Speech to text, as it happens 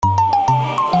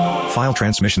File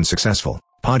transmission successful.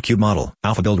 PodCube model,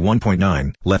 Alpha Build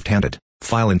 1.9, left-handed.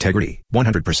 File integrity,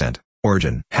 100%.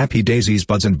 Origin, Happy Daisies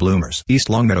Buds and Bloomers, East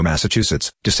Longmeadow,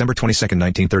 Massachusetts, December 22,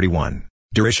 1931.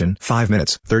 Duration, 5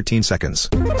 minutes, 13 seconds.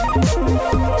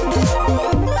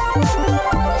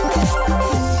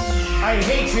 I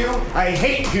hate you, I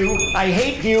hate you, I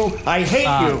hate you, I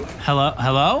hate you. Hello?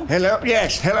 Hello?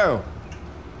 Yes, hello.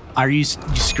 Are you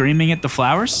screaming at the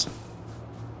flowers?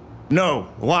 No,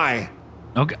 why?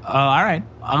 Okay. All right.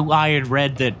 I had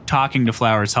read that talking to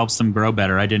flowers helps them grow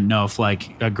better. I didn't know if,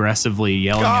 like, aggressively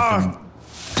yelling at them.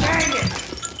 Dang it!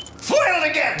 Foiled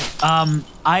again!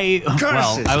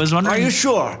 I was wondering. Are you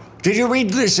sure? Did you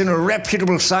read this in a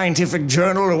reputable scientific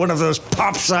journal or one of those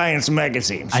pop science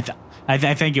magazines? I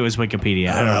think it was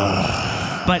Wikipedia. I don't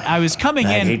know. But I was coming in.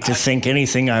 I hate to think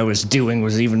anything I was doing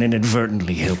was even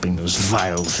inadvertently helping those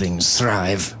vile things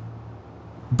thrive.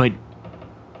 But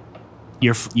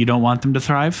you don't want them to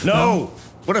thrive? No!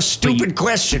 What a stupid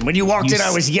question. When you walked in,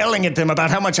 I was yelling at them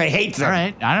about how much I hate them.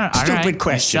 All right. Stupid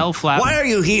question. Sell flowers. Why are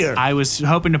you here? I was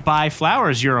hoping to buy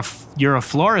flowers. You're a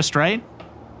florist, right?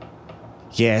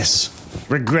 Yes.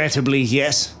 Regrettably,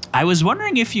 yes. I was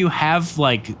wondering if you have,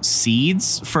 like,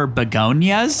 seeds for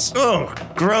begonias. Oh,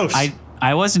 gross.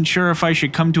 I wasn't sure if I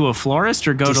should come to a florist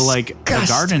or go to, like, a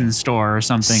garden store or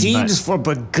something. Seeds for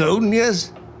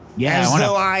begonias? Yeah,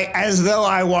 as though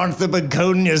I want the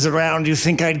begonias around. You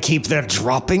think I'd keep their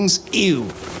droppings? Ew.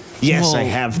 Yes, I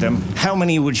have them. How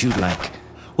many would you like?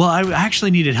 Well, I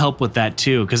actually needed help with that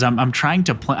too, because I'm trying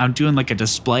to I'm doing like a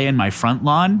display in my front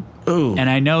lawn. Ooh. And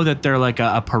I know that they're like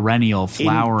a perennial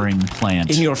flowering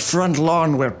plant. In your front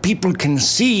lawn where people can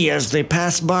see as they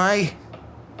pass by?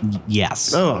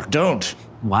 Yes. Oh, don't.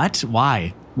 What?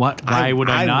 Why? What? Why would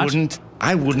I not?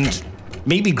 I wouldn't.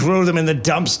 Maybe grow them in the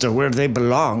dumpster where they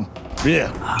belong.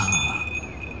 Yeah.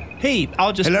 Hey,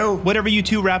 I'll just... Hello? Whatever you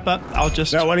two wrap up, I'll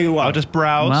just... Now, what do you want? I'll just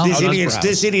browse. Well,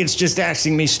 This idiot's just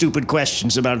asking me stupid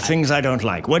questions about things I don't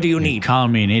like. What do you need?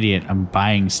 Calling me an idiot. I'm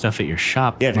buying stuff at your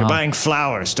shop. Yeah, you're buying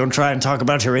flowers. Don't try and talk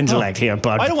about your intellect here,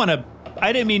 bud. I don't want to...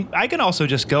 I didn't mean... I can also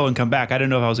just go and come back. I don't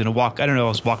know if I was going to walk... I don't know if I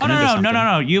was walking into something.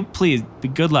 No. You please.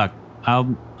 Good luck.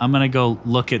 I'm going to go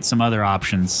look at some other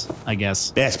options, I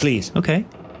guess. Yes, please. Okay.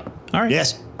 All right.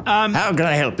 Yes. How can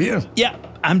I help you? Yeah,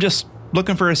 I'm just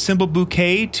looking for a simple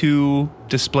bouquet to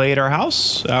display at our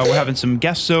house. We're having some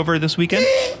guests over this weekend.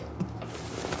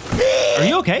 Are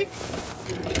you okay?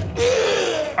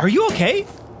 Are you okay?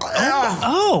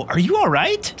 Oh, are you all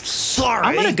right? Sorry.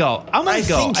 I'm gonna go. I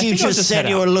think you I'll just said head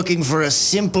you out. were looking for a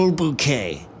simple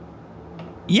bouquet.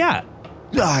 Yeah.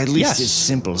 At least Yes. it's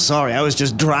simple. Sorry, I was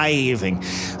just dry-heaving.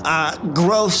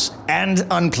 Gross and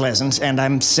unpleasant, and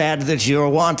I'm sad that you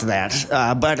want that,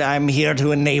 but I'm here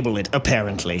to enable it,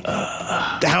 apparently.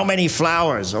 How many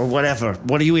flowers or whatever?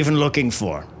 What are you even looking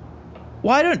for?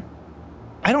 Well,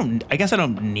 I guess I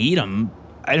don't need them.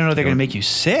 I don't know if they're going to make you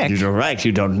sick. You're right,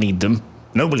 you don't need them.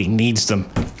 Nobody needs them.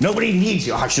 Nobody needs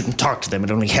you. I shouldn't talk to them,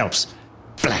 it only helps.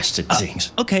 Blasted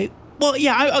things. Okay. Well,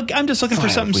 yeah, I'm just looking for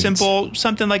something Fireweeds. simple,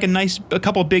 something like a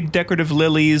couple big decorative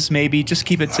lilies, maybe. Just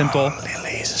keep it simple.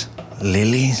 Lilies.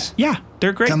 Lilies? Yeah,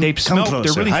 they're great. They smell. Come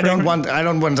closer. They're really I don't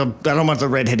fragrant. want the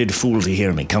red-headed fool to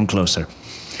hear me. Come closer.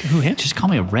 Who him? Just call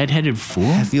me a redheaded fool?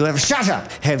 Have you ever shut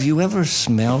up? Have you ever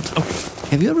smelled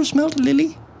a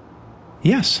lily?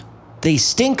 Yes. They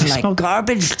stink like smell-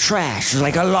 garbage trash,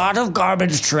 like a lot of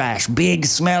garbage trash. Big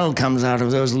smell comes out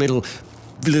of those little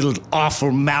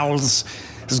awful mouths.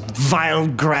 Those vile,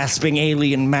 grasping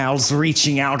alien mouths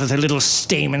reaching out with their little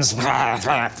stamens. God,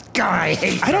 I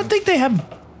hate I don't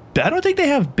think they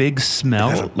have big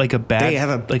smell, like a bad, They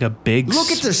have like a big.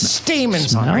 Look at the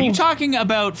stamens on Are them. you talking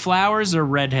about flowers or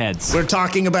redheads? We're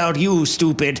talking about you,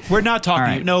 stupid. We're not talking. All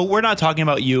right. No, we're not talking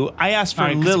about you. I asked for All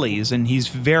right, 'cause- lilies, and he's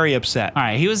very upset. All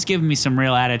right, he was giving me some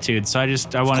real attitude, so I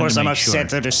wanted Of course, to I'm make upset. sure.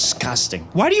 They're disgusting.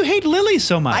 Why do you hate lilies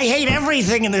so much? I hate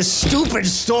everything in this stupid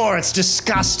store. It's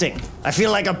disgusting. I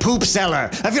feel like a poop seller.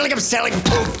 I feel like I'm selling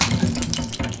poop.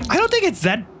 I don't think it's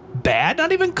that bad.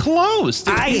 Not even close.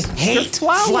 I They're hate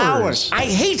flowers. I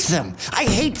hate them. I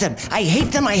hate them. I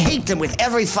hate them. I hate them with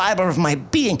every fiber of my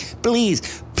being.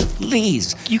 Please,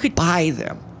 please, You could- buy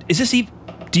them. Is this even?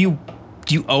 Do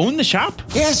you own the shop?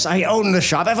 Yes, I own the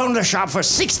shop. I've owned the shop for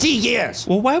 60 years.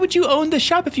 Well, why would you own the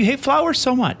shop if you hate flowers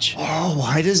so much? Oh,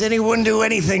 why does anyone do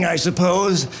anything, I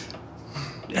suppose?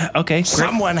 Okay, great.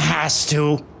 Someone has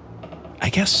to. I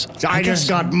guess. I guess just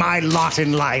got my lot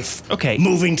in life. Okay.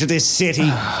 Moving to this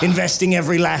city, investing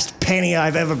every last penny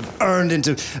I've ever earned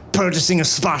into purchasing a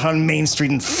spot on Main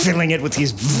Street and filling it with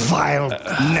these vile,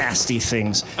 nasty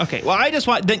things. Okay. Well, I just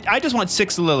want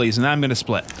 6 lilies, and I'm going to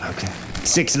split. Okay.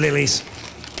 6 lilies.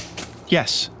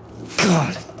 Yes.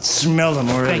 God, smell them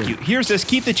already. Thank you. Here's this.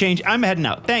 Keep the change. I'm heading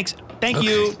out. Thanks. Thank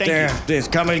you. Thank there, you. There's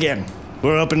come again.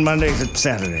 We're open Monday to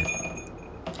Saturday.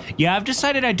 Yeah, I've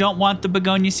decided I don't want the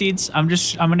begonia seeds. I'm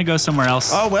gonna go somewhere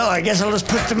else. Oh, well, I guess I'll just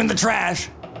put them in the trash.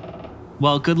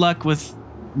 Well, good luck with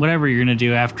whatever you're gonna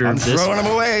do after I'm this. throwing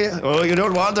them away. Oh, you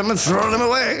don't want them and throwing them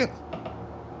away.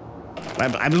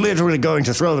 I'm literally going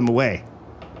to throw them away.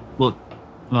 Well,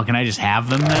 can I just have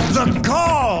them then? The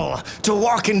call to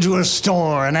walk into a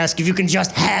store and ask if you can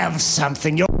just have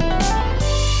something.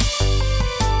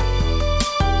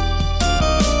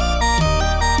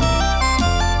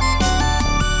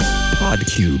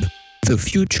 Podcube. The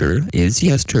future is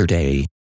yesterday.